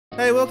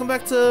Hey, welcome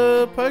back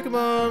to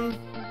Pokemon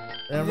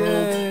Emerald.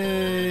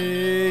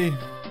 Yay!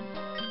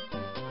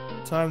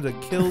 Time to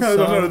kill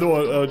some. I don't know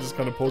what. I just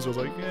kind of paused. I was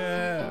like,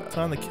 yeah.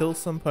 Time to kill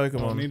some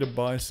Pokemon. I need to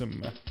buy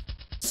some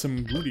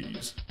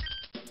goodies.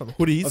 Some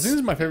hoodies. I think this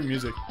is my favorite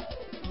music.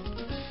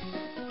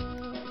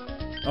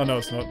 Oh no,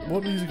 it's not.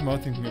 What music am I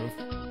thinking of?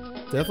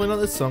 Definitely not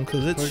this song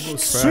because it's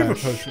trash. Super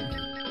Potion.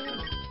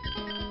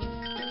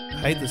 I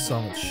hate this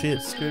song. It's shit.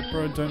 Escape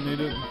Bro, don't need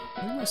it.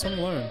 Leave my song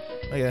alone.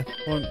 Okay.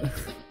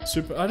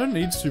 I don't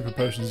need super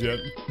potions yet.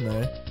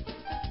 No.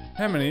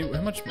 How many? How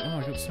much? Oh,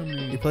 I got so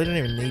many. You probably don't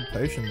even need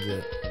potions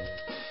yet.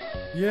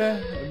 Yeah,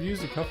 I've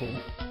used a couple.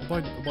 I'll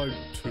buy 2.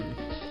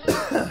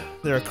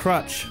 They're a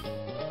crutch.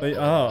 They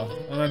are,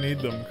 and I need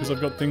them because I've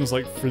got things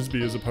like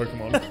Frisbee as a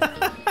Pokemon.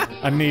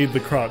 I need the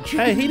crutch.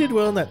 Hey, he did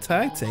well in that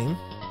tag team.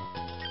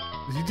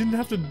 You didn't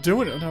have to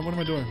do it. No, what am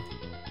I doing?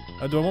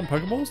 Do I want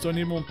Pokeballs? Do I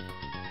need more?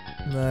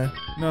 No.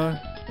 No.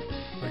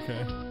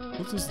 Okay.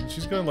 What's this?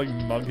 She's gonna like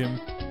mug him.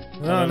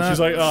 No, no. She's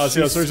like, oh,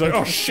 so he's like,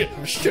 oh shit,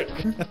 shit.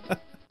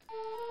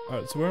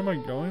 Alright, so where am I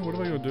going? What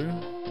do I gotta do?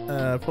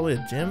 Probably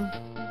a gym.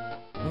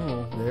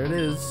 Oh. There it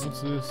is.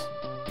 What's this?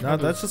 No,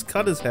 that's just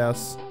Cutter's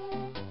house.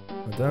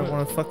 I don't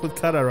want to fuck with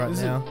Cutter right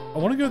now. I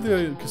want to go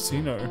to the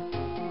casino.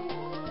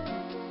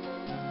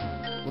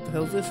 What the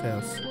hell's this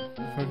house?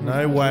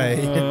 No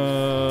way.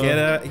 Get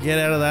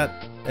out of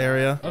that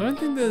area. I don't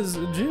think there's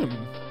a gym.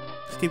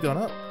 Just keep going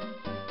up.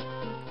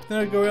 Then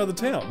I go out of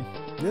the town.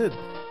 Good.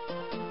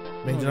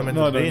 Means you're not meant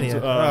No, to be in here.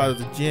 Oh,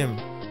 the gym.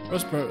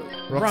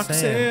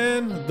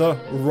 Roxanne, the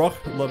rock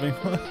loving.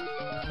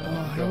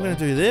 Oh, I'm gonna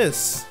do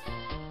this.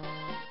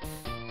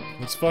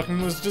 Let's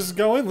just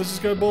go in. Let's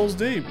just go balls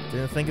deep.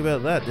 Didn't think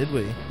about that, did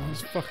we?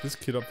 Let's fuck this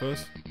kid up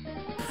first.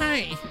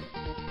 Hey.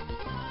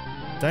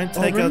 Don't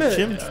take our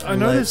gym. I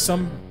know there's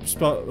some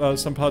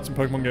parts in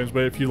Pokemon games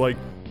where if you like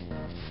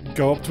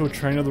go up to a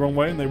trainer the wrong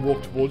way and they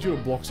walk towards you,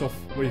 it blocks off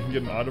where you can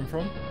get an item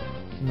from.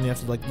 And you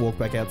have to like walk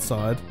back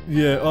outside.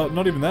 Yeah,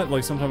 not even that.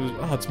 Like sometimes,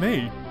 it's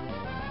me.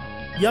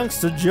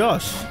 Youngster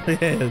Josh.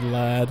 Yeah,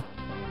 lad.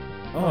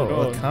 Oh,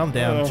 well, calm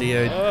down,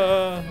 Geo.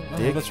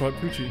 Dick. That's right,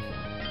 Poochie.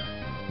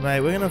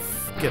 Mate, we're gonna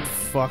get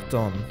fucked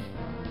on.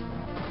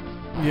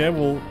 Yeah,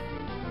 well.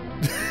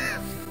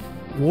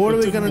 What are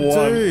we gonna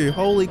do?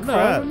 Holy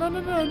crap! No,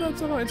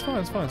 it's alright. It's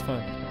fine.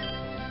 Fine.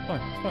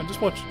 Just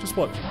watch.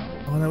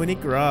 Oh no, we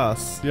need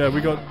grass. Yeah, we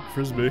got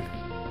Frisbee.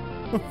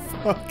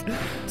 Fuck.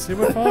 See,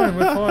 we're fine.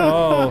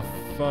 Oh,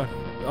 fuck.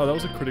 Oh, that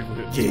was a critical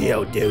hit.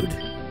 Geo, dude.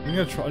 I'm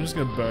just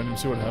gonna burn him,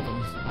 see what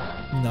happens.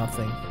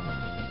 Nothing.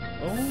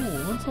 Oh,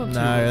 that's not too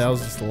No, that was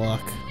just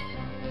luck.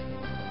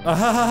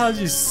 Ah,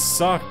 you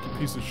suck, you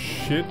piece of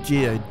shit.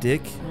 Geo,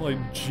 dick. You're like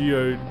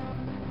Geo.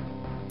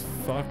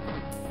 Fuck.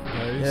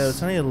 Face. Yeah,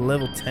 it's only a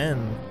level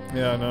 10.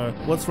 Yeah, I know.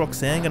 What's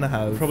Roxanne gonna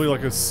have? Probably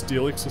like a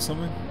Steelix or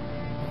something.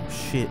 Oh,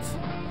 shit.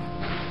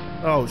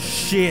 Oh,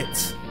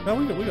 shit. No,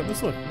 we got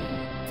this, look.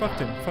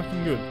 Fucked him.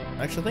 Fucking good.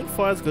 Actually, I think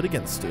fire's good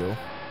against steel.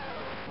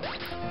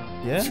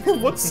 Yeah?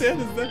 What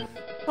sound is that?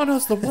 Oh no,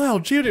 it's the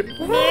wild Geodude.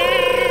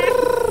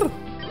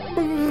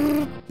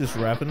 Just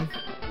rapping.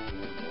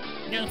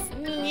 That's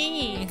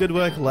me. Good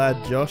work, lad,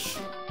 Josh.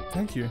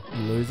 Thank you.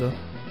 You loser.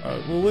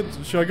 Alright, well,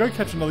 should I go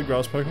catch another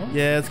grass Pokemon?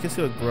 Yeah, let's get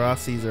see what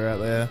grassies are out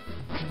there.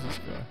 Where's this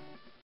guy?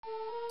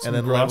 And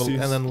then level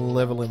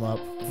him up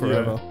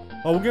forever.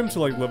 Yeah. Oh, we'll get him to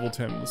like level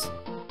 10s.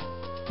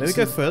 Maybe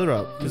go further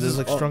up, because there's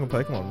like stronger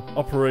Pokemon.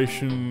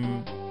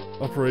 Operation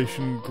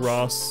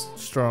Grass.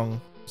 Strong.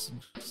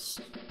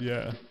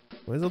 Yeah.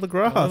 Where's all the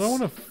grass? I don't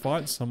want to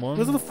fight someone.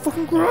 Where's all the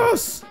fucking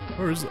grass?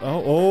 Where is it?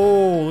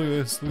 Oh, look at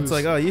this. It's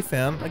like, oh, you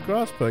found a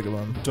grass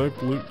Pokemon.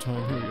 Dope loot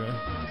time. Here we go.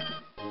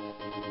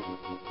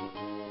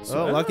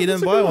 So, oh, lucky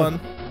didn't buy one.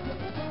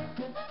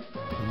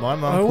 My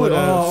mum put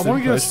I want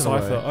to get a Super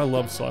Potion Scyther. away. I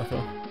love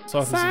Scyther.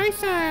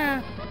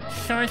 Scyther.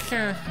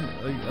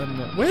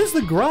 Where's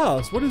the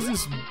grass? What is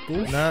this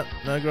bullshit?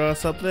 No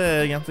grass up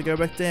there. You have to go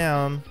back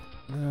down.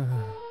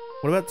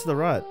 What about to the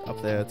right?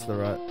 Up there, to the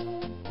right.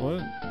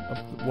 What?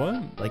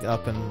 What? Like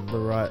up and the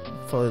right.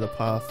 Follow the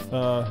path.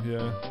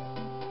 Yeah.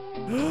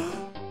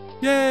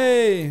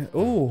 Yay!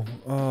 Oh,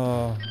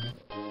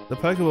 The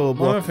Pokeball will I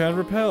block. found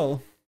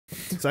Repel.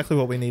 Exactly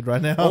what we need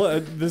right now.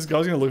 This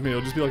guy's gonna look at me,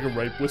 it'll just be like a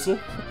rape whistle.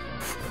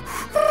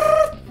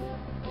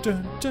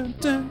 Dun, dun,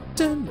 dun,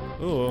 dun.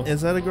 Oh.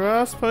 Is that a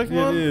grass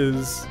Pokemon? It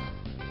is.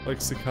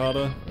 Like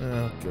cicada.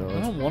 Oh I god.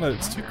 don't want it,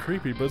 it's too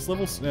creepy, but it's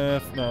level... no,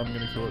 I'm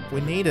gonna kill it.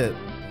 We need it.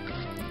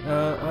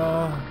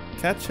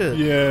 Catch it.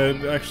 Yeah,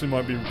 it actually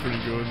might be pretty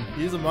good.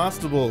 Use a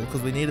Master Ball,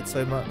 because we need it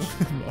so much.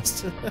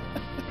 Must.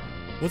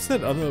 What's the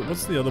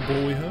other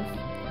ball we have?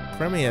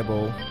 Premier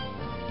Ball.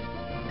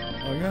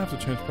 I'm gonna have to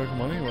change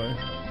Pokemon anyway.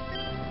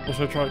 Or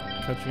should I try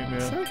catching it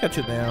now? Try and catch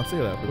it now, see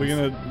what happens. We're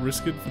gonna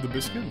risk it for the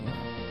biscuit?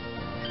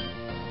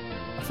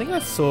 I think I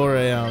saw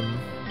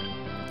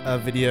a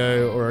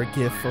video or a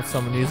GIF of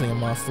someone using a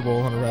Master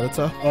Ball on a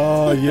Rattata.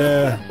 Oh,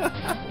 yeah.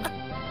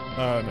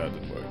 No, it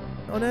didn't work.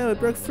 Oh no, it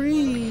broke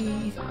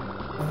free!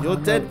 You're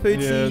dead,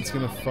 Poochie! Yeah, it's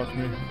gonna fuck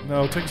me.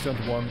 No, it'll take us down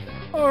to 1.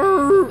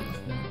 -1.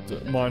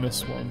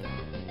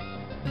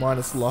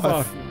 minus life.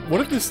 Fuck.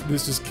 What if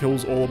this just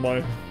kills all of my...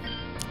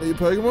 Are you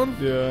Pokemon?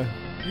 Yeah.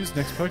 Use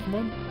next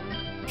Pokemon?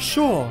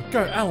 Sure,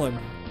 go Alan.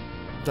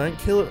 Don't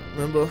kill it,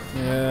 remember?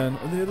 Man,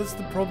 yeah, that's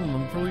the problem.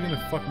 I'm probably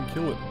gonna fucking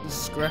kill it.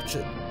 Just scratch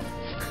it.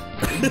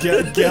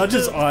 Gouge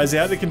its eyes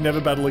out, it can never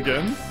battle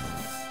again.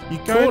 You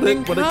Go caught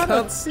it, but it Nincada.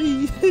 can't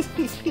see.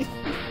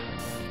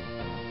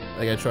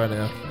 Okay, try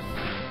now.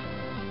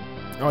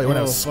 Oh, you want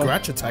to have Oh, a fuck.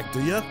 scratch attack,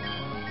 do you?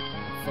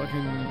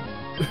 Fucking...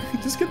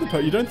 just get the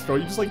Poke. You don't throw it,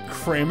 you just like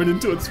cram it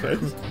into its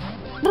face.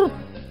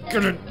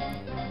 Get it!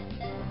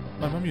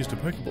 My mum used a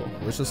Pokeball.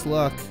 Wish us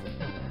luck.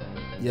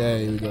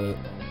 Yay, we got it.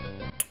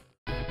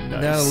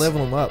 Nice. Now to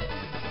level him up.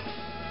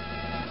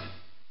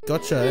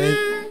 Gotcha.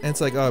 And it's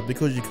like, oh,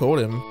 because you caught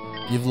him,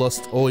 you've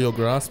lost all your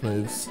grass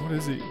moves. What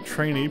is he?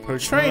 Trainee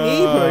Pokemon.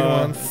 Trainee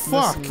Pokemon? This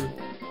Fuck.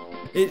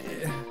 It...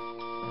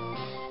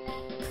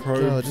 Pro...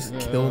 God, just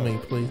kill me,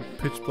 please.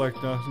 Pitch Black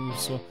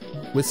Darkness.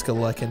 Whisker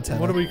like antenna.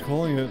 What are we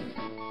calling it?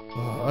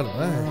 Oh, I don't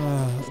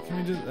know. Can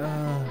we just...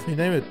 Can you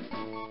name it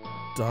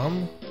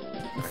dumb?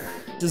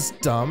 Just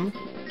dumb?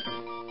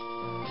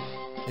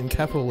 In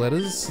capital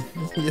letters?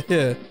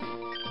 Yeah.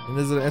 And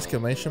is it an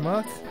exclamation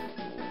mark?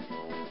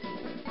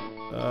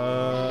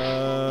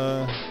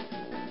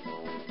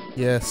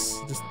 Yes,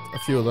 just a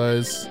few of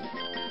those.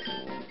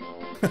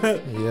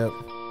 Yep.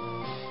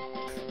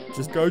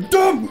 Just go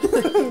dumb!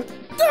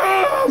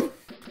 Dumb!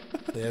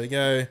 There we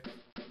go.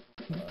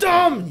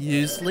 Dumb!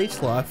 Use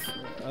leech life.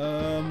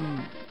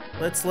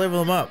 Let's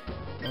level him up.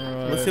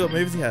 Alright. Let's see what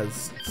moves he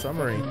has.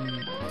 Summary.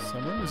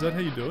 Summary? Is that how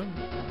you do it?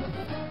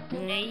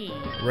 Nee.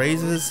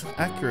 Raises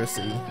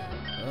accuracy.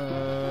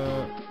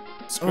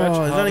 Scratch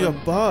Oh, he's only harden.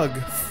 got bug.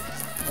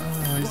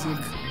 Oh, he's a...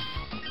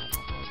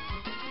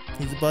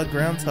 He's a bug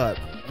ground type.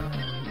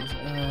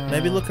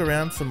 Maybe look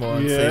around some more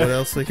and see yeah. what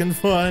else we can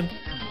find.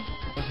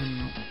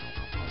 Fucking...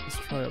 Let's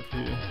try up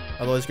here.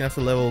 Otherwise, you're gonna have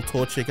to level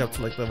Torchic up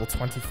to like level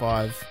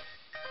 25.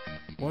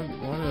 Why did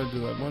I do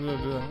that? Why did I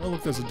do that? Oh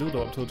look, there's a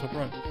dildo up to the top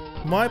right.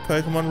 My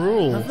Pokemon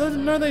rule.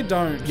 No, they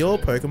don't. Your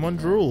Pokemon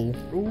drool.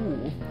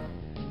 Ooh.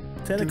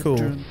 Tentacle.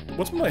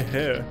 What's my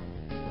hair?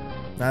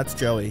 That's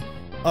Joey.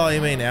 Oh,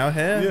 you mean our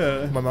hair?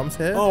 Yeah. My mum's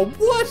hair? Oh,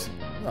 what?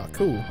 Oh,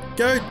 cool.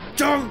 Go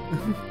jump!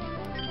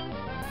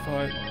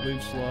 Fight,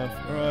 leech life.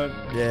 Alright.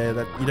 Yeah,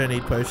 that you don't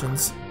need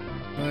potions.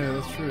 Oh yeah,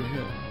 that's true,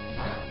 yeah.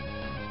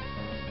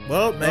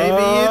 Well, maybe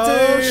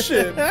Oh, you do.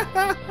 shit.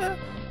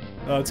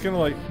 It's gonna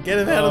like... Get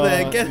him out of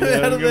there, get him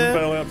out I'm of gonna there.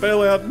 Bail out,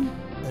 bail out.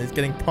 He's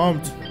getting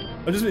pumped.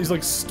 He's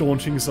like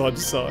staunching side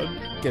to side.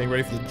 Getting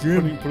ready for the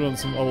gym. Put on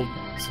some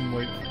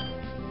like...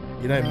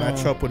 You know,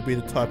 Machop would be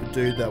the type of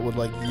dude that would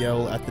like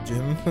yell at the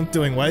gym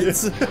doing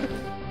weights.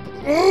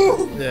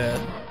 Yeah.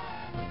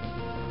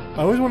 I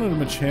always wanted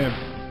him a champ.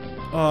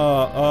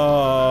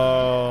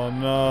 Oh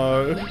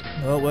no.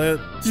 Oh, wait.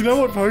 You know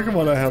what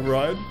Pokemon I have,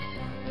 right?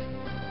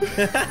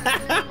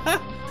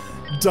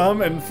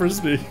 Dumb and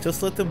Frisbee.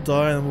 Just let them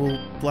die and we'll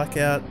black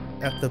out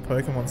at the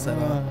Pokemon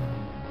Center.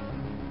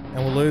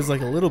 And we'll lose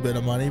like a little bit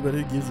of money, but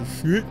who gives a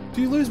shit?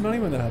 Do you lose money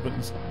when that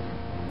happens?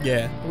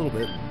 Yeah, a little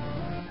bit.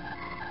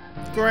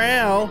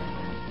 Growl!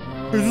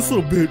 Who's this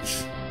little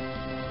bitch?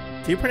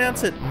 Do you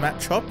pronounce it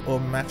Machop or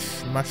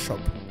Machop?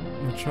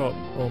 Machop.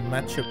 Or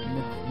Machop?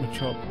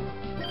 Machop.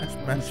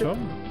 Machop? Machop?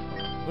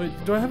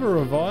 Wait, do I have a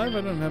revive?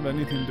 I don't have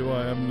anything, do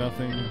I? I have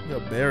nothing. You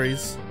got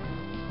berries.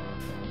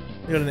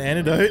 You got an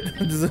antidote?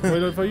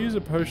 Wait, if I use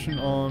a potion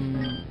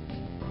on...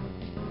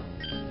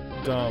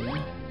 Dumb,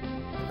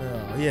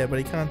 Oh, yeah, but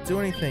he can't do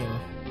anything.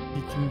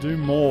 he can do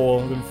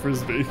more than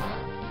Frisbee.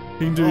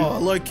 He can do... Oh,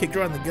 low kick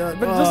right in the gut.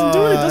 but it doesn't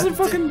do it, it doesn't Oh,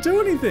 fucking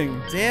do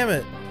anything! Damn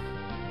it.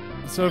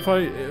 So if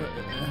I...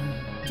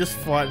 Just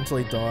fight until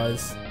he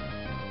dies.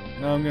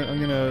 no, I'm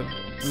gonna...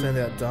 Send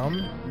out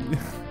dumb.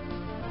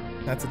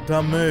 That's a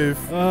dumb move.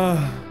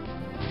 That's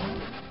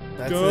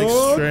Go an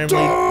extremely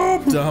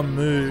dumb! dumb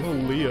move. Oh,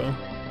 Leo.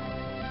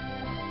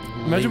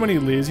 Imagine when he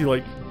leers, he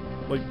like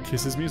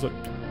kisses me, he's like,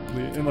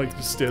 and like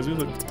just stares at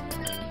me, like,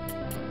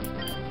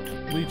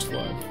 leech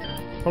life.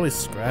 Probably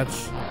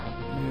scratch.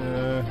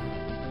 Yeah.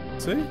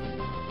 See?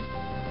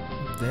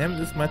 Damn,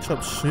 this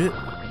matchup shit.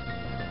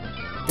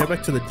 Go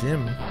back to the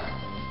gym.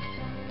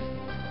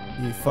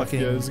 You fucking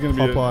Yeah, this is gonna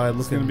Popeye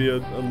it's gonna looking. be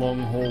a long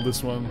haul.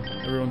 This one.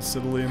 Everyone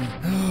settle in.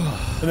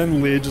 And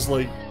then Lear just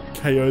like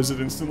KOs it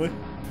instantly.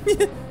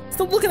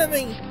 Stop looking at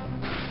me!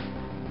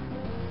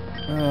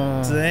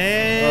 Damn.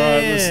 Damn!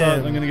 Alright, let's start.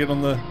 I'm gonna get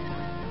on the...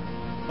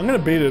 I'm gonna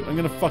beat it. I'm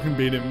gonna fucking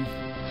beat him.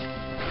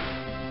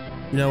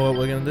 You know what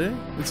we're gonna do?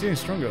 It's getting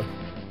stronger.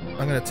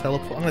 I'm gonna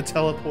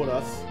teleport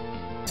us.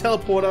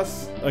 Teleport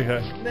us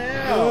Okay.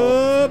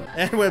 now!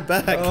 And we're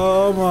back.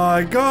 Oh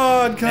my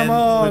god, come And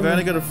on! We've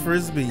only got a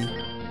frisbee.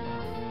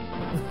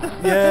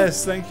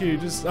 Yes, thank you.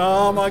 Just...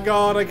 Oh my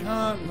god, I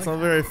can't. It's not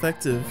very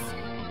effective.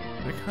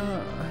 I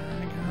can't.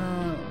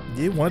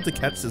 You wanted to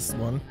catch this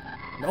one.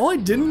 No, I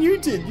didn't. You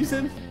did. You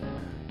said...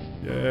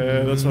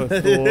 Yeah, that's what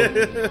I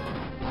thought.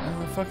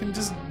 Fucking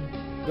just...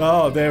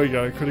 Oh, there we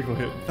go. Critical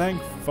hit.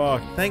 Thank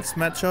fuck. Thanks,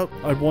 Matchup.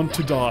 I want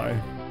to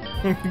die.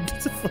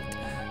 Get the fuck.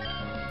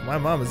 My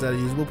mum is that a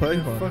usable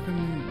Pokemon?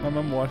 Fucking, my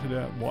mum whited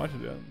out. Why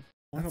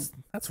not?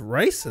 That's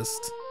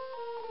racist.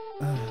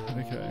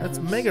 Okay. That's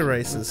mega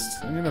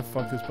racist. I'm gonna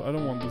fuck this, but I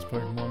don't want this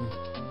Pokemon.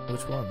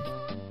 Which one?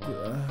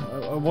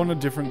 I want a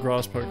different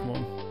grass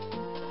Pokemon.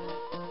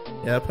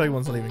 Yeah, that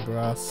Pokemon's not even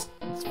grass.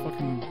 It's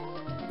fucking.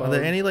 Are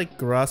there any like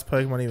grass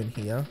Pokemon even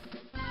here?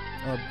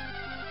 Okay,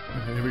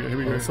 here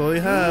we go. That's all we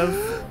have.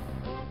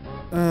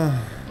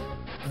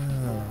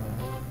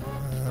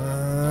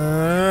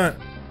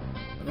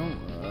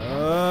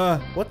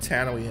 What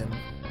town are we in?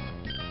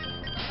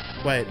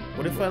 Wait,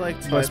 what if I like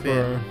type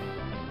Westboro. in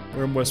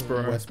We're in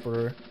Westboro.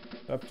 Westboro?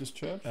 Baptist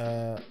Church.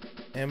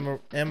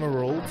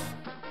 Emerald.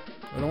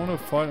 I don't want to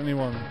fight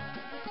anyone.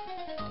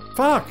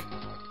 Fuck!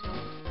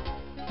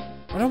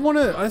 I don't want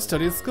to. I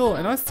study at school,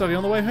 and I study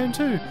on the way home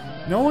too.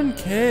 No one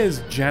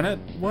cares, Janet.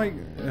 Wait,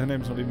 her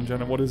name's not even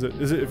Janet. What is it?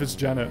 Is it if it's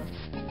Janet?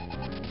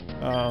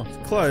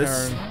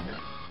 Close. Karen.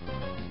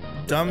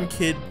 Dumb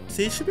kid.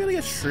 See, you should be able to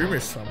get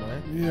Shroomish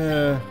somewhere.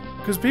 Yeah,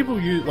 because people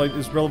use like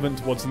it's relevant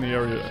to what's in the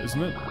area,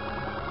 isn't it?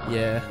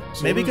 Yeah.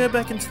 Sort Maybe of. go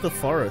back into the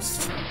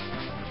forest.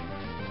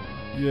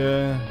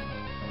 Yeah.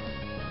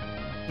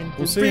 In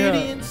We'll see how-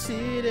 Radiant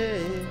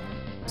City.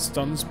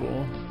 Stun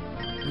Spore.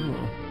 Ooh.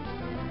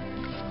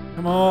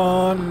 Come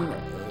on,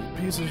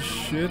 piece of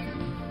shit.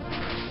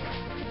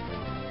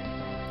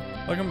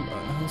 Like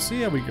I'll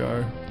see how we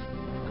go.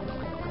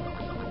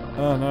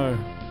 Oh no.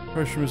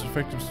 Pressure is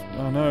effective.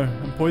 Oh no,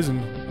 I'm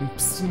poisoned. I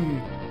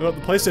got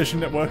the PlayStation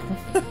Network.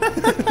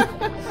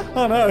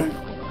 Oh no.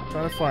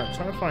 Trying to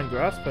find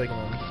grass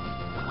Pokemon.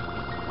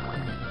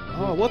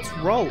 Oh, what's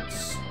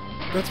Rolts?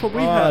 That's what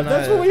we Oh, have. no.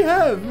 That's what we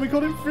have. We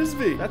got him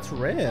Frisbee. That's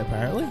rare,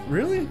 apparently.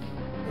 Really?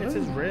 Yeah, it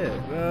says rare.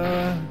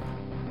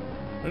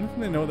 I don't think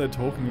they know what they're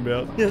talking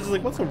about. Yeah, it's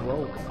like, what's a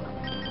Rolt?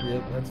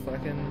 Yep, that's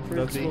fucking Frisbee.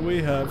 That's what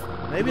we have.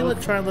 Maybe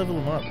let's try and level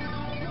them up.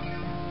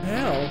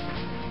 How?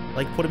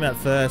 Like, put him out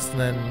first and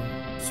then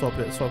swap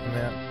him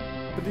out.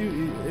 But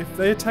if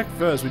they attack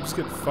first, we just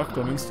get fucked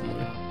on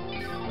instantly.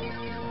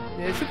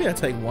 Yeah, it should be able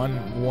to take one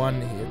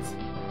hit.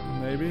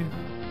 Maybe.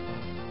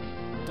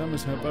 Dumb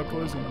is hurt by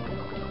poison.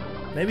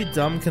 Maybe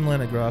Dumb can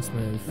learn a grass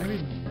move.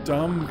 Maybe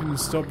Dumb can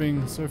stop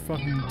being so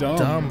fucking dumb.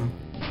 Dumb.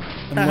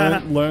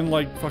 And learn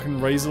like fucking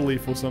Razor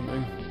Leaf or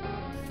something.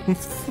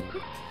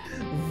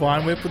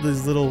 Vine Whip with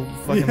his little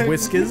fucking Yeah.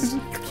 whiskers. You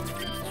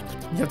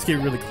have to get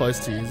really close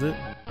to use it.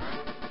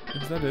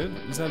 Is that it?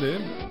 Is that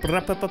it?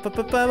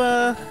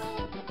 Ba-da-ba-ba-ba-ba.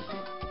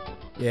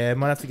 Yeah,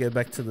 might have to go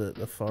back to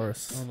the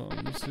forest. Hold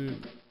on, let's do...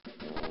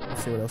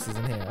 Let's see what else is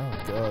in here. Oh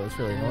god, it's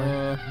really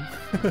annoying.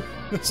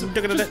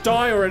 Just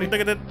die already.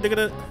 Look at it, look at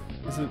it.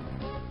 Is it...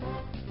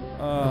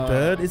 A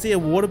bird? Is he a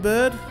water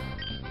bird?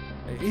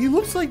 He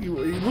looks like... He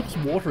looks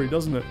watery,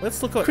 doesn't it?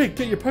 Let's look at... Quick,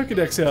 get your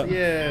Pokedex out.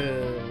 Yeah,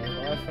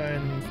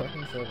 iPhone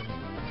fucking 7.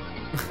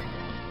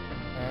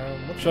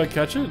 Should I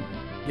catch it?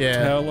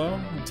 Yeah.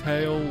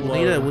 Tail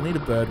We'll need a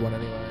bird one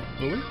anyway.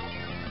 Will we?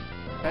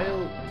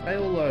 Tail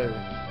low.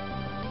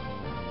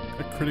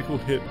 A critical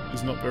hit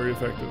is not very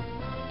effective.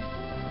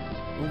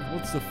 Well,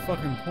 what's the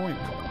fucking point?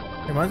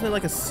 Reminds me of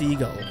like a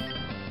seagull.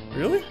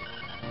 Really?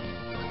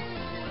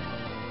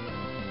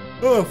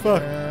 Oh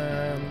fuck.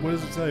 What What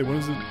does it say? What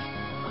is it?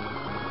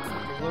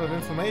 There's a lot of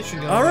information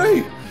going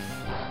Alright!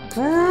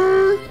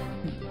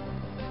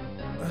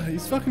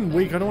 He's fucking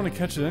weak. I don't want to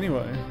catch it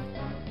anyway.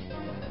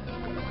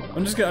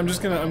 I'm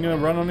gonna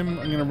run on him.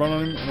 And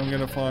I'm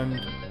gonna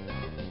find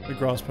the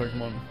grass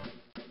Pokemon.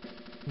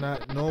 Nah,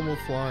 normal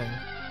flying.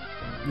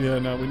 Yeah,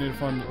 no, we need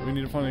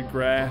to find a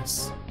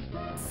grass.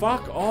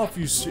 Fuck off,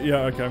 you.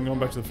 Yeah, okay, I'm going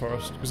back to the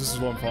forest because this is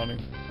what I'm finding,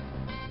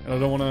 and I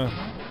don't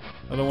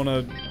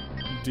wanna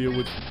deal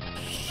with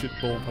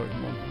shitball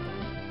Pokemon.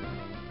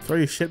 Throw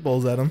your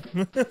shitballs at him.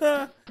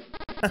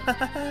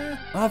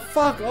 Ah,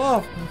 fuck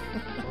off!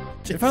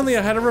 If only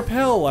I had a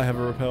repel. I have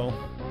a repel.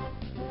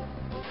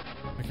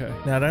 Okay.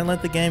 Now don't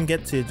let the game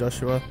get to you,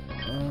 Joshua.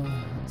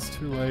 It's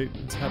too late.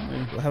 It's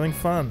happening. We're having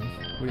fun.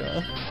 We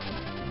are.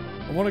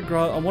 I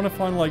want to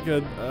find like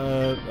a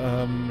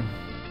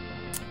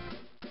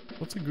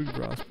what's a good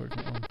grass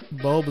Pokemon?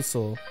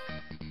 Bulbasaur.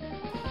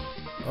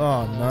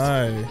 Oh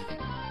no.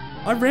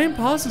 I ran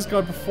past this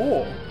guy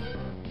before.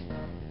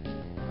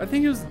 I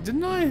think it was,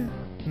 didn't I?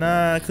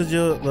 Nah, cause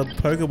the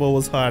Pokeball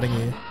was hiding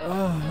you.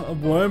 A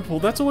Wurmple.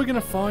 That's all we're gonna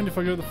find if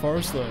I go to the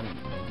forest though.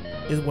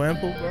 Is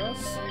Wurmple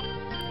grass?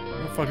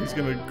 Oh fuck, he's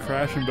gonna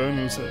crash and burn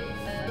himself.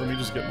 Let me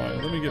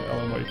get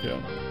Alan Wake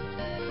out.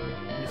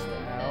 Mr.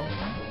 Owl.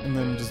 And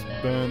then just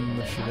burn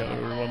the shit out of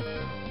everyone.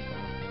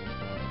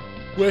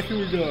 Where can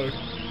we go?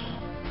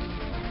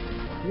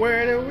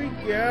 Where do we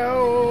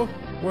go?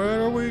 Where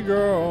do we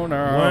go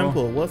now?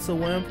 Wurmple. What's a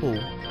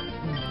Wurmple?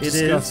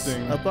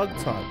 Disgusting. It is a bug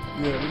type.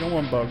 Yeah, we don't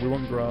want bug, we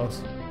want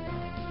grass.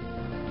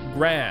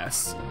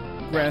 Grass.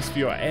 Grass for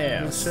your Does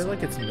ass. it show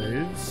like its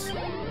moves?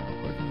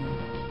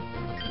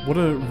 What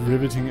a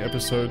riveting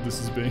episode this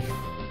has been.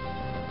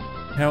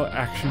 How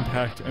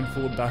action-packed and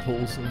full of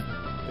battles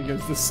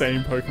against the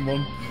same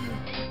Pokemon.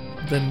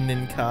 The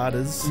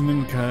Ninkadas.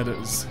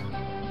 Ninkadas.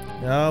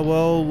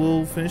 Well,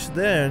 we'll finish it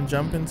there and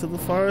jump into the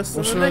forest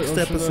in the next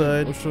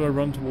episode. Or should I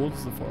run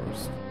towards the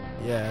forest?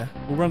 Yeah.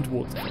 We'll run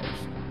towards the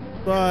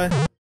forest.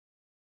 Bye.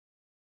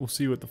 We'll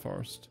see you at the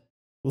forest.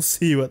 We'll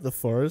see you at the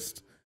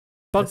forest.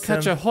 Bug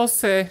catcher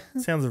Jose.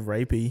 Sounds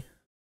rapey.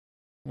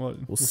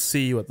 What? We'll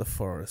see you at the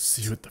forest.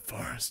 See you at the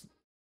forest.